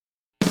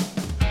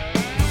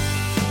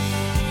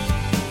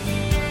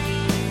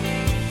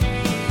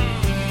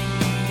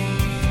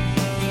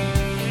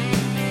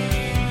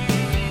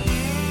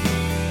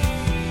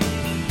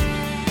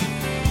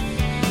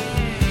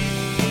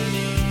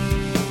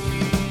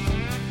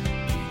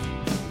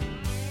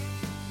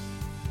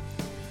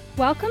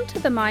Welcome to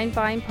the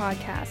Mindvine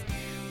podcast,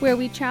 where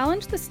we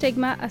challenge the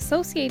stigma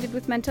associated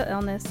with mental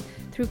illness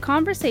through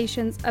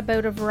conversations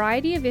about a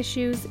variety of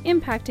issues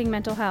impacting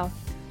mental health.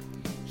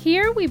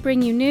 Here we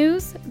bring you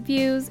news,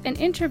 views, and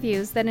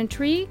interviews that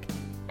intrigue,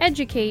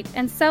 educate,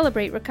 and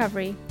celebrate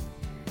recovery.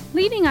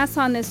 Leading us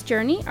on this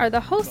journey are the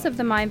hosts of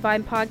the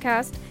Mindvine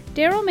podcast,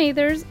 Daryl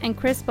Mathers and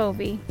Chris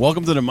Bovey.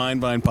 Welcome to the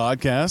Mindvine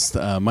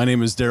podcast. My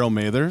name is Daryl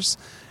Mathers,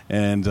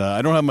 and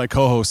I don't have my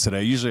co-host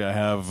today. Usually I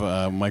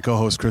have my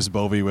co-host Chris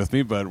Bovey with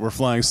me, but we're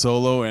flying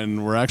solo,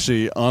 and we're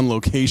actually on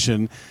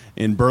location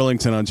in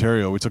Burlington,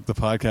 Ontario. We took the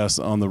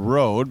podcast on the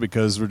road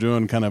because we're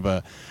doing kind of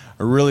a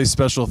really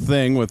special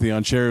thing with the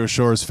Ontario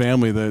Shores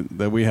family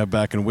that we have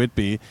back in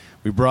Whitby.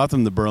 We brought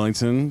them to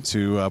Burlington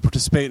to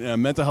participate in a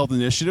mental health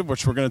initiative,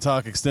 which we're going to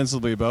talk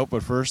extensively about.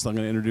 But first, I'm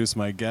going to introduce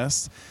my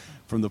guest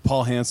from the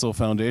Paul Hansel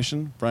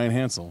Foundation, Brian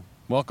Hansel.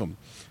 Welcome.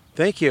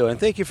 Thank you, and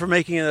thank you for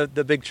making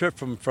the big trip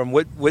from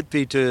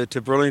Whitby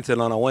to Burlington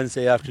on a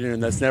Wednesday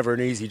afternoon. That's never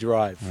an easy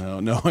drive.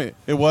 No,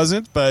 it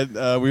wasn't, but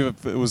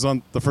it was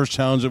on the first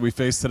challenge that we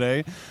faced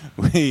today.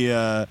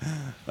 We'll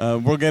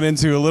get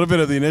into a little bit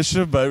of the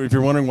initiative, but if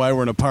you're wondering why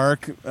we're in a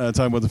park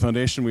talking about the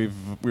foundation, we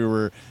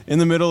were in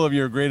the middle of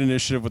your great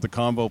initiative with the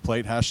combo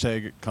plate,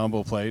 hashtag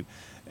combo plate,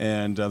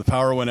 and the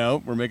power went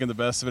out. We're making the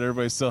best of it.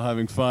 Everybody's still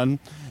having fun.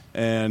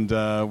 And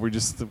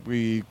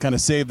we kind of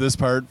saved this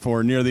part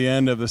for near the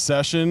end of the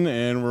session,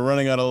 and we're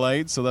running out of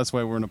light, so that's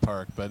why we're in a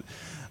park. But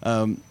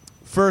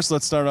first,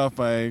 let's start off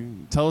by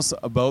tell us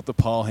about the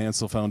Paul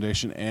Hansel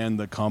Foundation and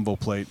the Combo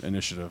Plate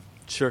Initiative.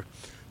 Sure.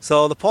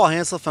 So the Paul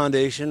Hansel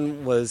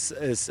Foundation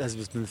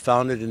has been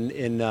founded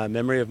in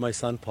memory of my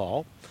son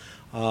Paul.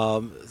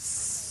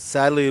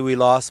 Sadly, we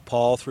lost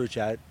Paul through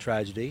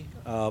tragedy.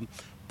 Paul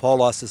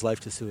lost his life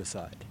to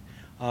suicide.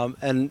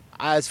 And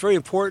it's very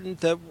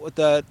important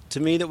that to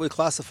me that we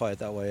classify it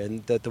that way,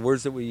 and that the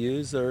words that we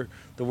use are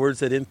the words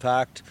that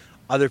impact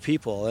other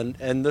people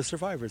and the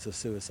survivors of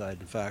suicide,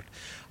 in fact.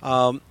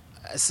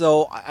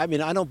 So, I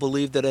mean, I don't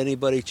believe that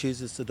anybody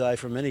chooses to die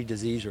from any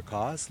disease or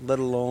cause, let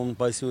alone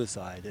by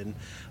suicide. And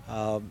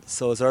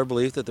so it's our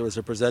belief that there was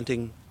a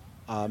presenting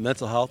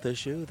mental health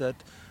issue that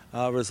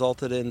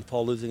resulted in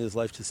Paul losing his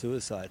life to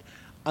suicide,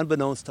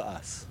 unbeknownst to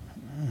us.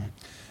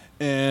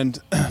 And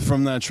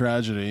from that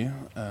tragedy,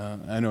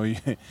 I know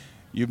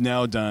you've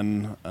now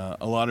done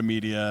a lot of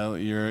media.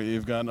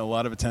 You've gotten a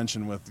lot of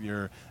attention with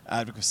your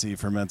advocacy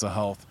for mental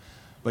health.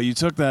 But you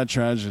took that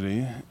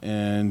tragedy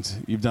and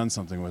you've done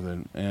something with it,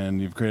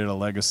 and you've created a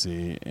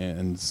legacy.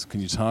 And can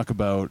you talk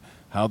about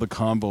how the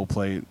Combo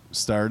Plate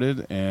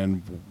started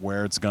and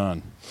where it's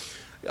gone?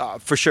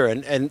 For sure.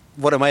 And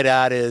what I might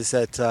add is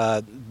that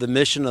the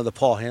mission of the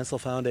Paul Hansel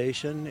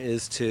Foundation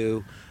is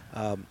to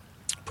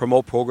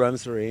promote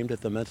programs that are aimed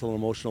at the mental and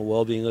emotional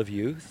well-being of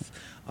youth.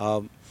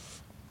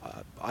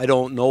 I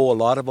don't know a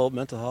lot about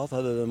mental health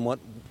other than what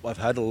I've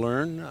had to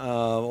learn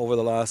over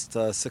the last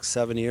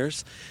 6-7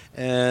 years,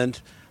 and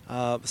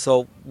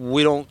so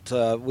we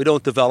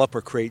don't develop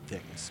or create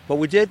things. But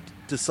we did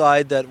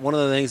decide that one of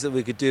the things that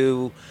we could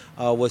do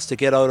was to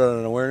get out on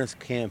an awareness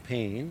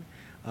campaign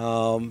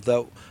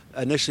that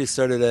initially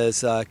started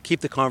as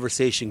Keep the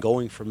Conversation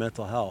Going for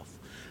Mental Health,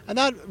 and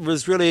that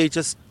was really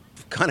just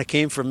kind of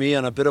came from me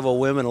on a bit of a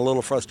whim and a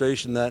little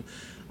frustration that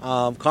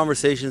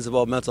conversations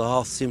about mental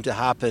health seem to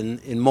happen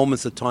in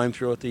moments of time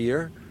throughout the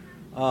year.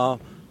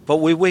 But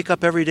we wake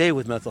up every day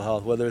with mental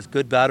health, whether it's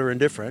good, bad, or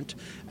indifferent.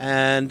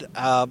 And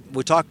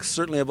we talk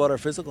certainly about our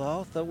physical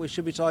health, that we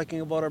should be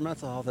talking about our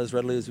mental health as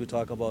readily as we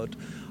talk about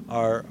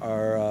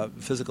our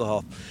physical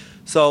health.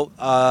 So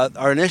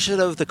our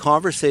initiative, the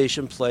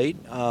Conversation Plate,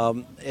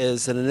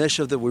 is an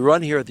initiative that we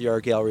run here at the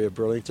Art Gallery of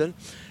Burlington.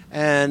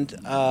 And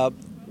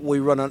we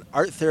run an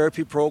art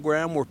therapy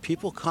program where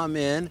people come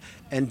in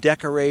and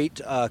decorate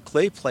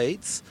clay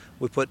plates.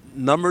 We put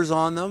numbers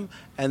on them,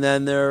 and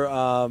then they're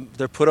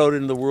put out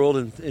into the world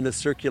into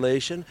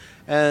circulation.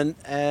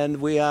 And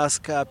we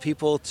ask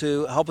people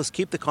to help us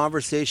keep the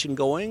conversation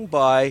going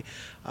by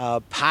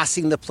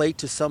passing the plate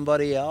to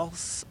somebody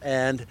else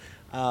and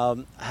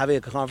having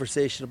a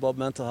conversation about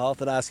mental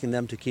health and asking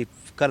them to keep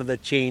kind of the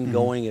chain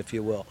going, if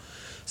you will.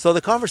 So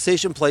the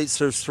Conversation Plate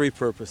serves three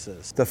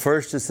purposes. The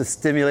first is to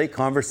stimulate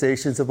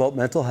conversations about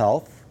mental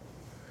health.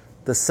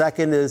 The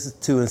second is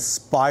to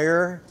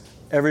inspire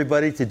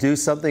everybody to do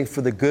something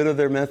for the good of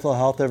their mental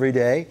health every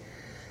day.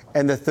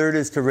 And the third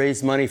is to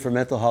raise money for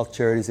mental health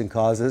charities and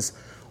causes,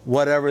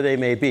 whatever they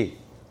may be.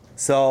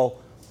 So,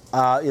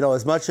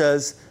 as much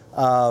as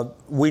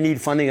we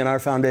need funding in our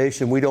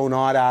foundation, we do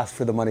not ask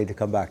for the money to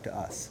come back to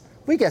us.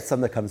 We get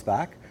some that comes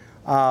back,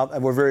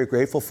 and we're very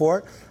grateful for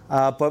it.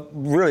 But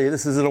really,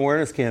 this is an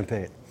awareness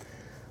campaign.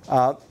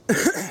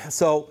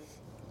 So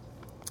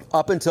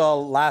up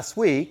until last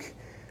week,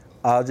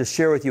 I'll just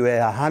share with you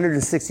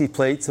 160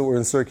 plates that were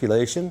in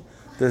circulation.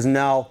 There's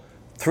now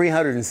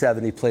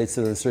 370 plates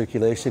that are in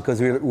circulation because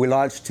we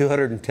launched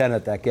 210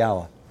 at that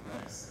gala.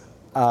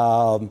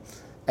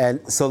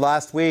 And so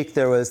last week,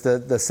 there was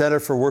the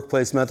Center for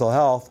Workplace Mental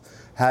Health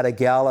had a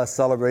gala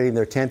celebrating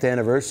their 10th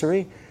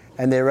anniversary,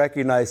 and they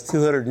recognized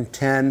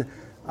 210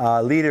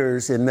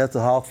 leaders in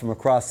mental health from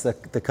across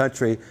the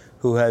country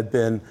who had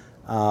been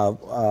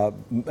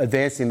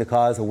advancing the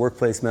cause of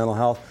workplace mental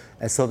health,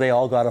 and so they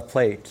all got a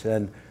plate,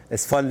 and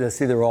it's fun to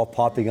see they're all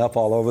popping up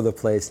all over the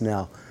place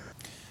now.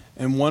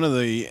 And one of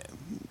the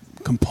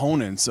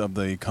components of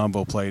the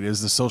combo plate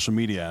is the social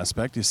media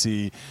aspect. You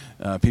see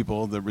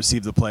people that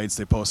receive the plates,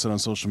 they post it on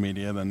social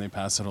media, then they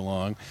pass it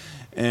along.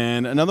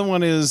 And another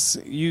one is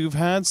you've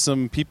had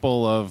some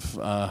people of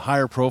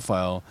higher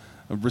profile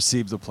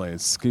receive the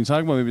plates. Can you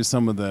talk about maybe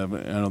some of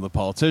the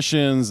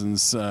politicians and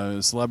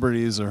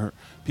celebrities or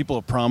people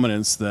of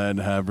prominence that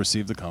have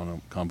received the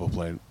combo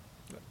plate?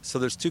 So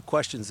there's two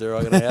questions there.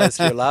 I'm going to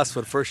answer your last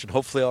one first, and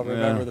hopefully I'll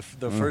remember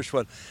the first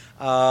one.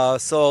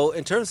 So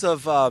in terms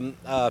of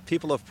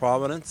people of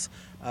prominence,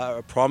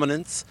 I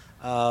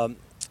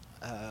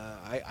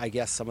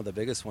guess some of the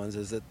biggest ones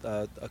is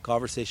that a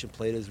conversation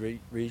plate has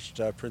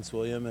reached Prince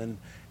William and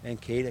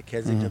Kate at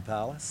Kensington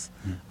Palace.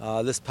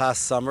 This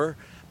past summer,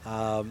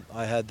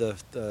 I had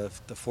the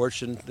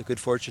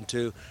good fortune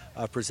to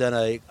present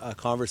a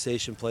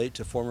conversation plate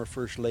to former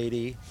First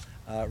Lady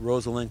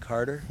Rosalind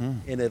Carter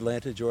in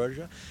Atlanta,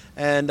 Georgia.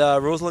 And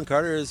Rosalind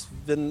Carter has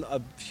been a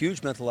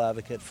huge mental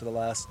advocate for the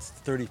last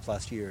 30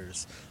 plus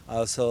years.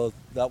 So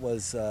that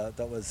was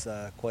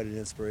quite an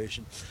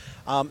inspiration.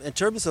 In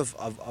terms of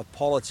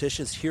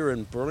politicians here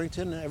in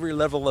Burlington, every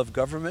level of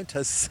government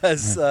has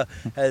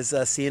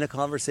seen a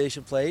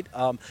conversation plate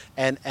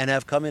and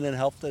have come in and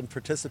helped and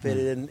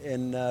participated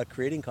in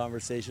creating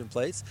conversation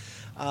plates.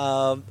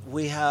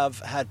 We have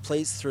had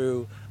plates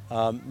through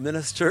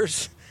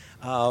ministers,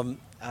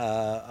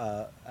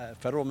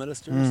 federal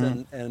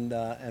ministers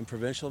and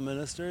provincial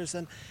ministers,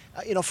 and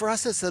for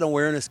us it's an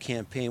awareness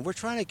campaign. We're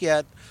trying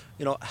to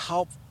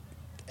help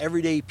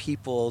everyday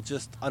people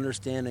just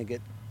understand and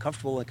get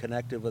comfortable and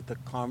connected with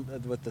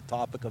the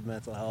topic of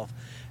mental health,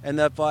 and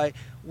that by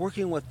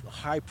working with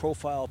high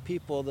profile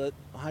people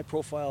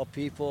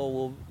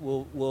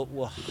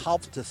will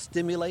help to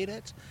stimulate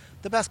it.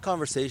 The best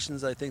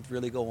conversations, I think,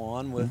 really go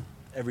on with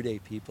everyday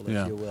people,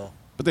 if you will.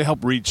 But they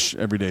help reach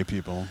everyday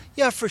people.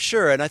 Yeah, for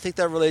sure. And I think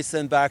that relates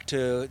then back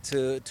to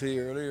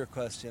your earlier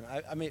question.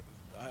 I mean,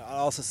 I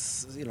also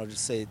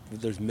just say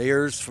there's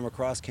mayors from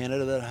across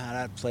Canada that had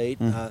that plate.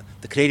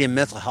 The Canadian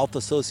Mental Health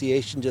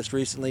Association just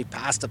recently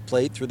passed a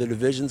plate through the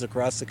divisions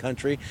across the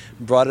country,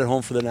 brought it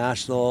home for the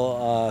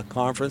national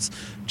conference.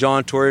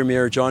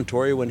 Mayor John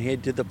Tory, when he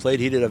did the plate,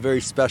 he did a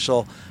very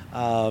special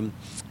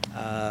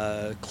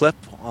clip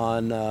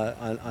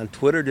on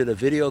Twitter, did a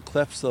video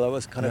clip, so that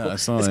was kind of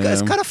cool.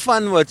 It's kind of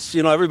fun. Which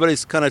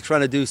everybody's kind of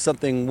trying to do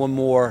something one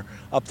more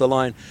up the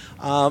line,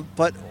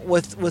 but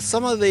with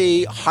some of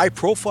the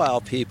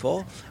high-profile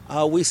people,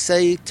 we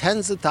say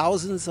tens of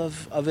thousands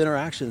of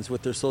interactions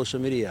with their social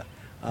media.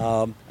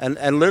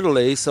 And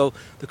literally, so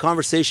the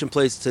conversation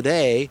plates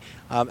today,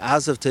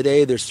 as of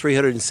today, there's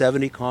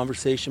 370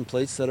 conversation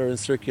plates that are in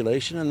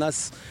circulation, and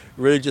that's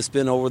really just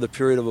been over the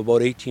period of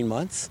about 18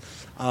 months.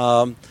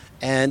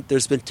 And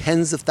there's been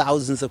tens of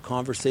thousands of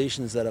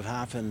conversations that have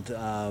happened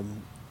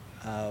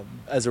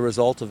as a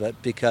result of it,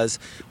 because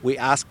we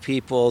ask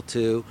people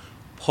to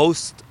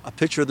post a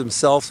picture of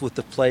themselves with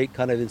the plate,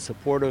 kind of in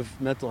support of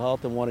mental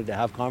health and wanting to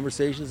have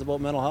conversations about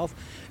mental health.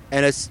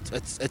 And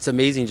it's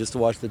amazing just to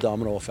watch the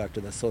domino effect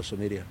of the social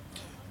media.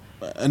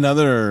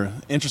 Another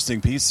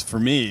interesting piece for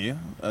me,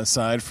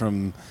 aside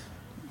from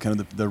kind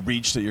of the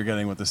reach that you're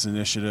getting with this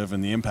initiative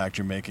and the impact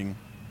you're making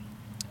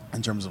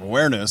in terms of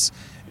awareness,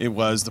 it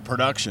was the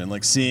production,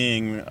 like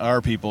seeing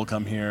our people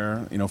come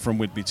here, from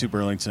Whitby to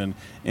Burlington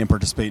and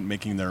participate in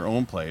making their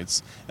own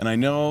plates. And I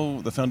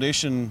know the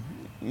foundation,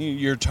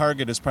 your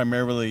target is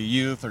primarily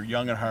youth or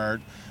young at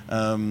heart,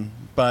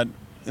 but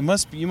there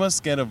must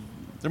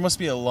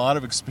be a lot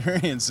of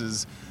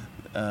experiences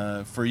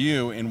for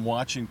you in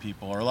watching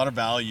people, or a lot of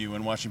value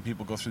in watching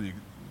people go through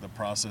the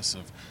process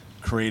of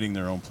creating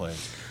their own plate.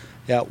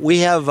 Yeah,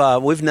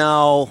 we've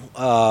now,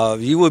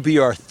 you would be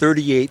our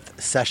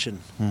 38th session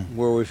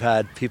where we've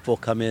had people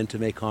come in to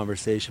make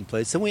conversation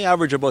plates. And we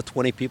average about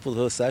 20 people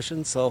to a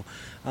session. So,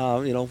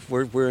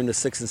 we're in the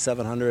 600 and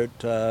 700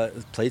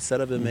 plates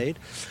that have been made.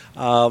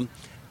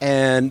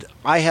 And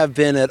I have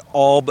been at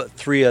all but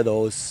 3 of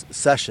those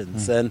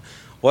sessions. And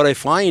what I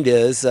find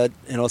is that,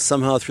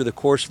 somehow through the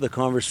course of the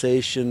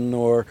conversation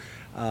or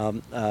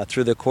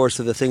through the course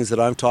of the things that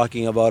I'm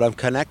talking about, I'm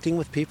connecting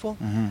with people,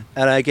 and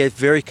I get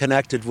very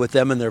connected with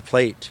them and their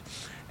plate.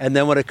 And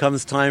then when it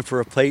comes time for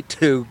a plate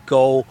to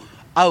go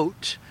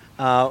out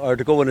or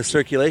to go into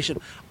circulation,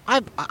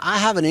 I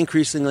have an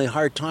increasingly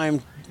hard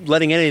time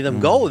letting any of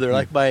them go. They're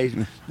like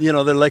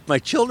my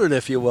children,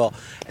 if you will.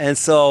 And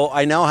so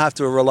I now have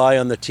to rely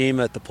on the team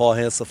at the Paul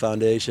Hansel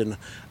Foundation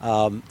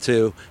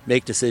to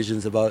make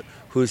decisions about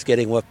who's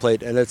getting what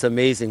plate, and it's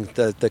amazing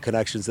the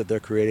connections that they're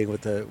creating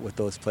with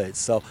those plates.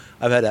 So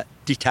I've had to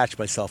detach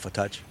myself a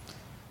touch.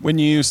 When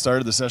you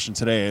started the session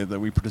today that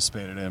we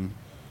participated in,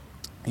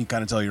 you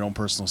kind of tell your own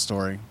personal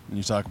story, and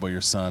you talk about your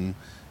son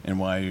and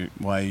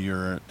why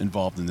you're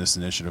involved in this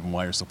initiative and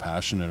why you're so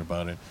passionate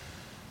about it.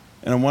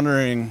 And I'm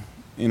wondering,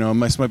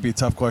 this might be a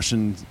tough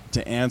question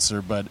to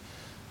answer, but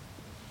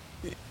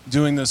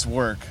doing this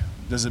work,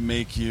 does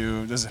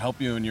it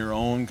help you in your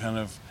own kind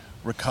of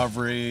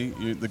recovery,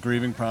 the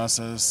grieving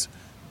process?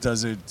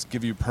 Does it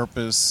give you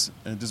purpose?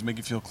 And does it make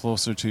you feel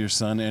closer to your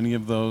son? Any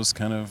of those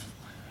kind of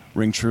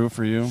ring true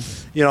for you?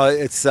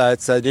 It's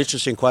an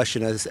interesting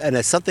question, and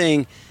it's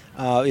something,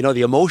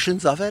 the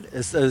emotions of it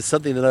is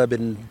something that I've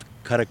been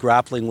kind of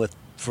grappling with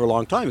for a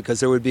long time, because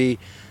there would be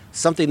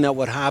something that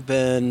would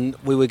happen.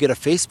 We would get a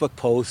Facebook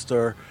post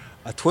or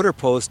a Twitter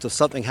post of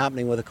something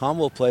happening with a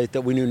Commonwealth plate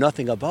that we knew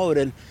nothing about,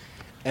 and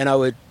I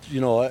would,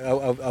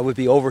 I would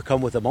be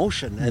overcome with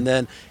emotion, and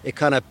then it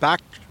kind of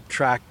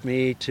backtracked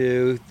me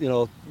to,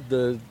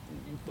 the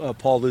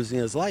Paul losing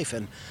his life,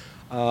 and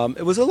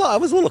it was I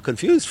was a little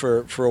confused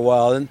for a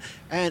while, and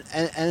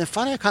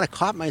finally I kind of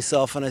caught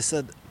myself, and I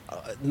said,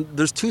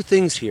 "There's two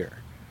things here.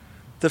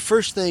 The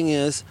first thing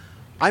is,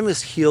 I'm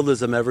as healed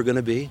as I'm ever going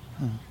to be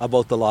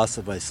about the loss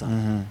of my son.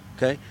 Mm-hmm.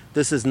 Okay,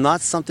 this is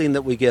not something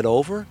that we get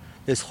over.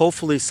 It's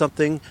hopefully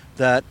something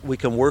that we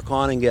can work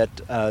on and get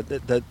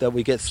that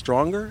we get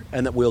stronger,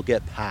 and that we'll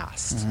get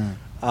past."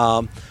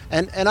 Mm-hmm.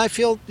 And I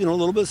feel a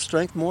little bit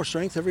of more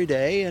strength every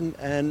day, and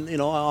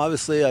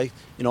obviously I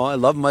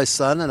love my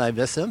son and I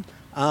miss him.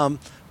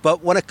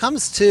 But when it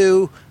comes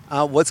to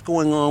what's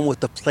going on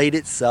with the plate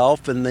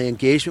itself and the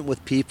engagement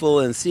with people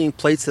and seeing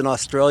plates in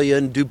Australia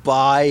and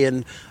Dubai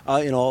and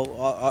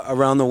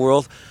around the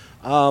world,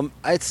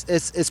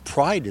 it's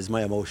pride is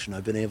my emotion.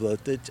 I've been able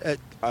to.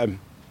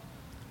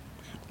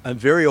 I'm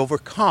very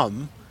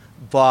overcome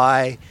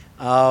by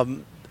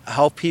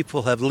how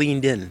people have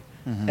leaned in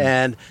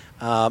and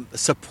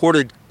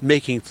supported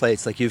making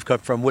plates, like you've come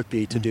from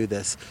Whitby to do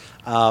this.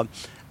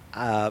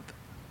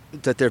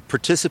 That they're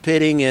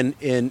participating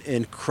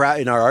in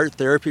our art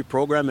therapy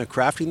program and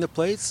crafting the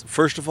plates,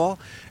 first of all,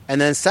 and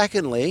then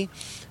secondly,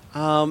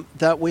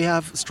 that we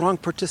have strong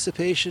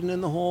participation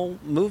in the whole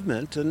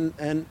movement,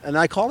 and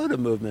I call it a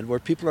movement where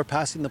people are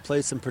passing the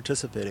plates and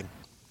participating.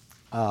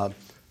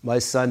 My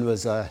son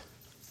was an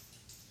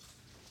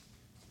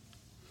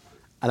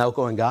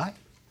outgoing guy.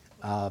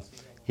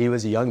 He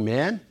was a young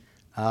man.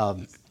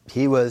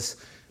 He was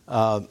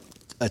a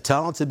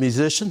talented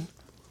musician.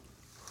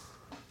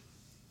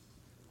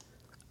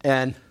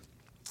 And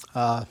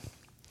a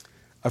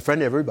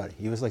friend to everybody.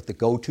 He was like the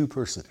go-to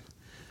person.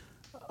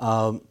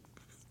 In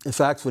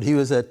fact, when he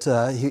was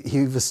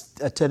he was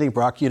attending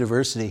Brock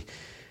University,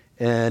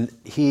 and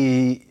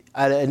he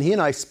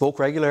and I spoke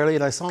regularly,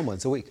 and I saw him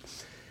once a week.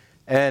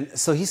 And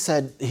so he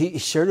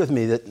shared with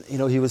me that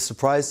he was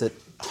surprised at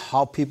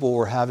how people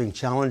were having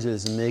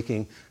challenges in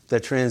making the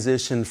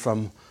transition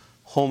from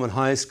home and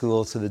high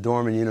school to the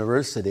dorm and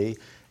university,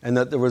 and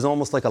that there was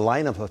almost like a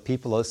lineup of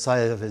people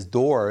outside of his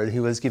door, and he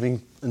was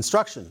giving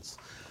instructions.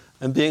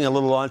 And being a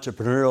little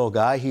entrepreneurial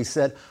guy, he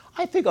said,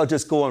 "I think I'll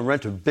just go and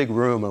rent a big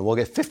room, and we'll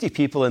get 50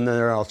 people in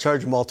there, and I'll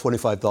charge them all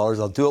 $25.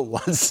 I'll do it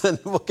once, and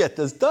we'll get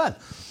this done."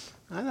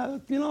 And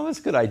that's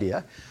a good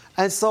idea.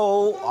 And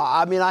so,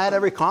 I had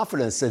every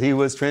confidence that he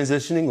was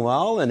transitioning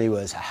well, and he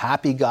was a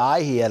happy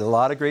guy. He had a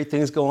lot of great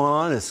things going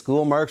on. His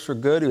school marks were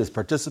good. He was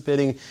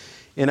participating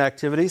in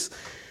activities.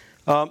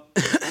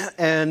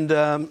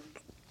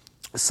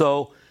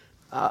 So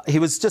he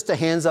was just a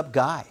hands-up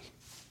guy.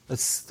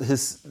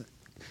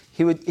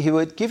 He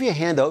would give you a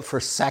handout for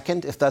a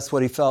second if that's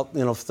what he felt,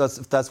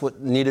 if that's what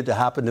needed to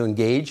happen to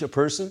engage a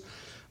person.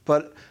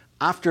 But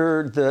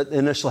after the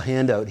initial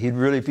handout, he'd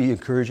really be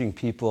encouraging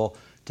people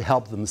to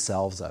help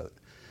themselves out.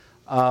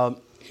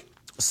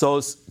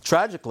 So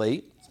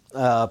tragically,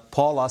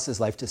 Paul lost his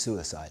life to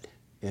suicide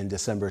in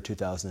December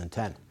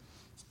 2010.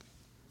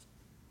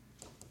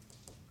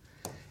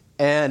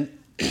 And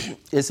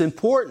it's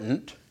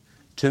important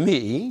to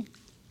me,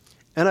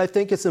 and I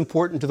think it's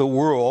important to the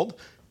world,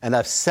 and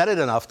I've said it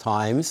enough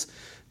times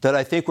that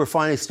I think we're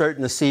finally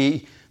starting to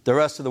see the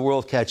rest of the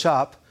world catch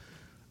up.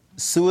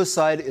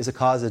 Suicide is a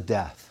cause of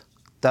death.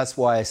 That's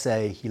why I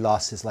say he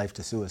lost his life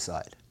to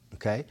suicide,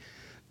 okay?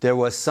 There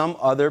was some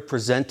other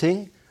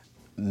presenting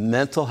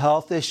mental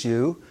health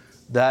issue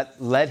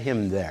that led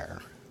him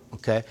there,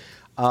 okay?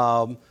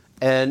 So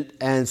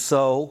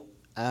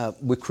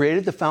we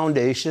created the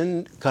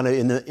foundation kind of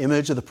in the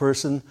image of the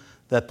person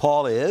that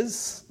Paul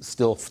is,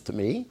 still to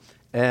me,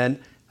 and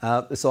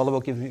it's all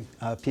about giving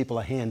people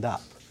a hand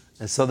up.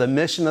 And so the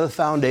mission of the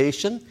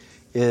foundation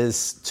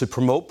is to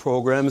promote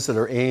programs that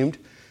are aimed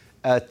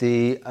at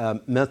the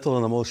mental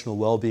and emotional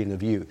well-being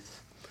of youth.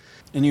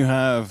 And you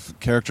have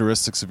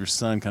characteristics of your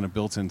son kind of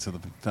built into the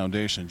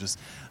foundation.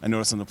 I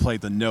noticed on the plate,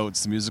 the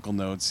notes, the musical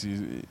notes.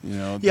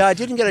 Yeah, I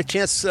didn't get a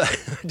chance.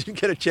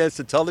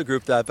 To tell the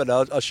group that, but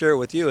I'll share it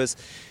with you. Is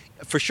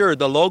for sure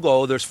the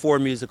logo. There's 4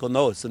 musical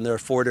notes, and there are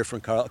 4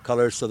 different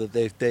colors, so that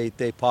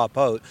they pop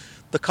out.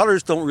 The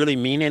colors don't really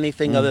mean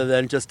anything other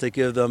than just to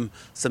give them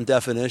some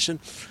definition.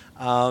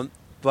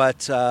 But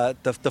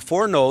the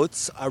 4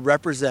 notes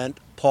represent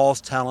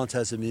Paul's talent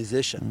as a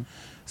musician.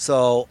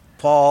 So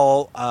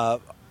Paul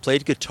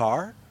played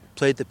guitar,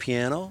 played the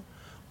piano,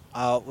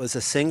 was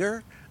a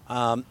singer,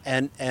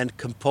 and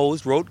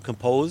composed,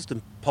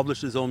 and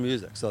published his own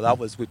music. So that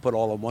was, we put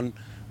all in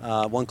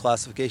one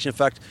classification. In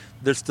fact,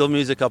 there's still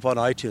music up on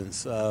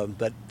iTunes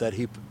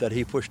that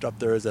he pushed up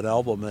there as an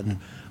album, and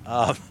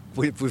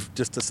we've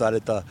just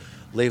decided to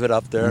leave it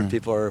up there, and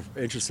people are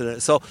interested in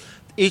it. So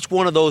each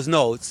one of those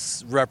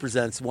notes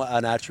represents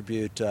an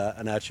attribute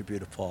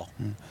of Paul.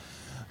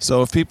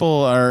 So if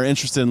people are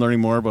interested in learning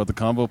more about the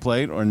Convo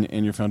Plate or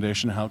in your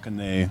foundation, how can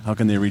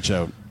they reach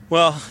out?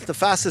 Well, the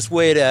fastest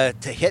way to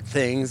hit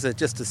things,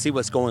 just to see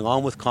what's going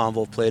on with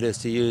Convo Plate, is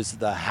to use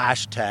the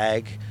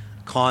hashtag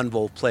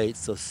Convo Plate,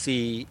 so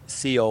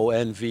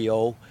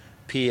CONVOPLATE,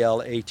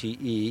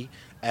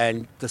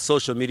 and the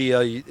social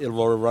media, it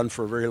will run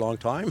for a very long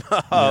time.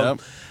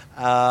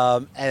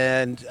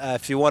 And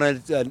if you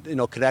want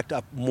to connect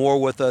up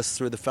more with us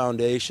through the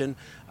foundation,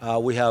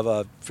 we have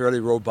a fairly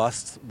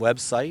robust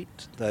website.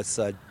 That's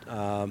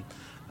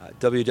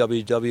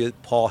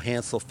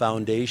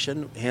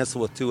www.paulhanselfoundation,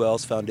 Hansel with 2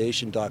 L's,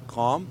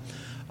 foundation.com.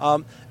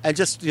 And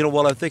just,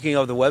 while I'm thinking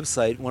of the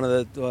website, one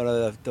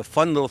of the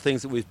fun little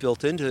things that we've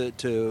built into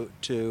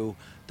the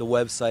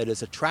website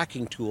is a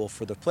tracking tool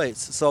for the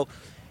plates. So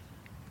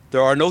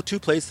there are no two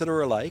plates that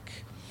are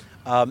alike,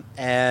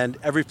 and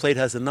every plate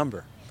has a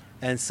number.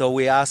 And so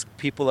we ask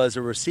people as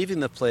they're receiving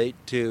the plate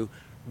to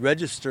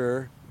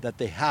register that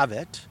they have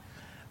it.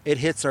 It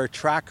hits our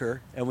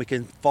tracker, and we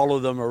can follow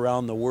them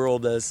around the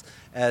world as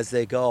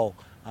they go.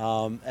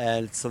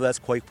 And so that's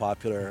quite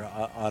popular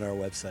on our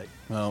website.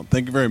 Well,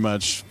 thank you very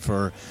much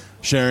for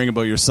sharing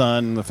about your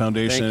son, the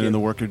foundation, and the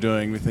work you're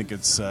doing. We think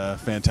it's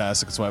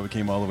fantastic. That's why we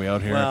came all the way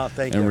out here. Well,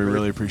 thank you. And we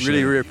really appreciate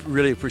it.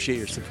 Really appreciate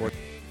your support.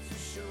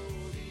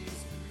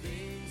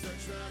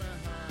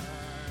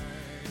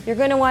 You're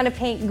going to want to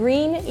paint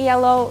green,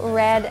 yellow,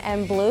 red,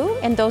 and blue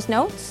in those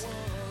notes.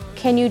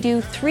 Can you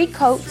do 3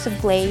 coats of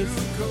glaze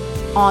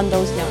on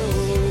those notes?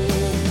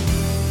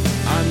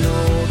 I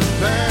know the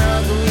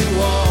path we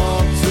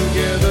walk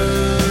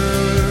together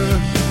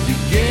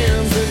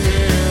begins and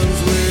ends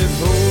with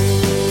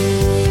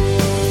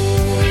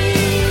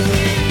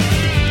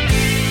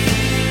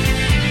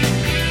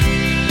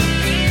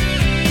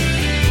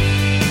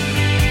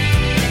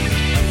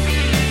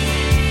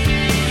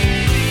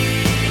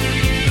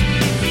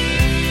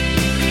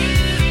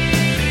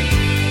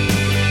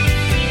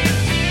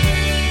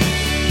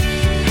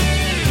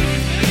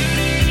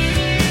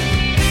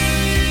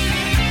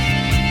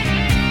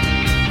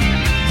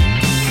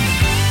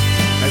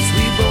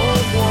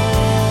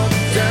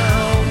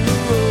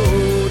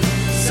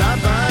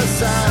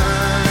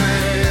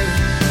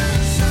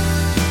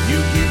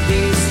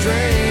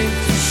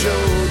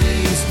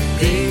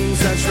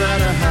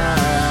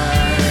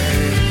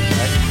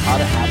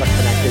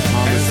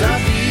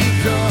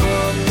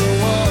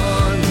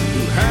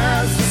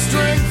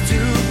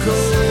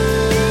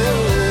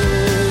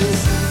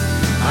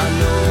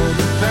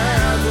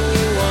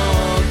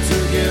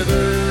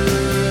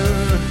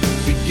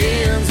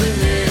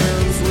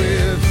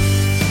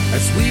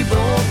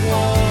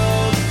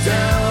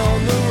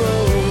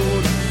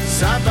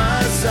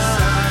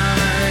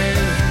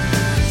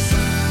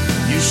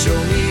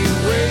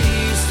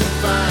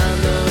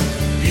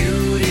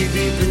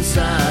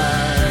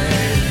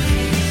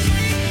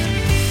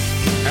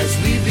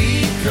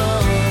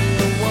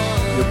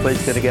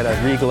Plate's going to get a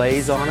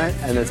reglaze on it,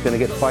 and it's going to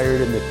get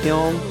fired in the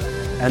kiln,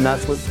 and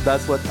that's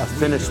what a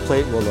finished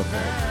plate will look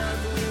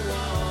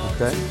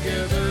like. Okay.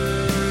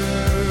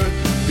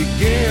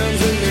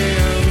 begins and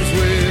ends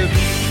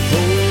with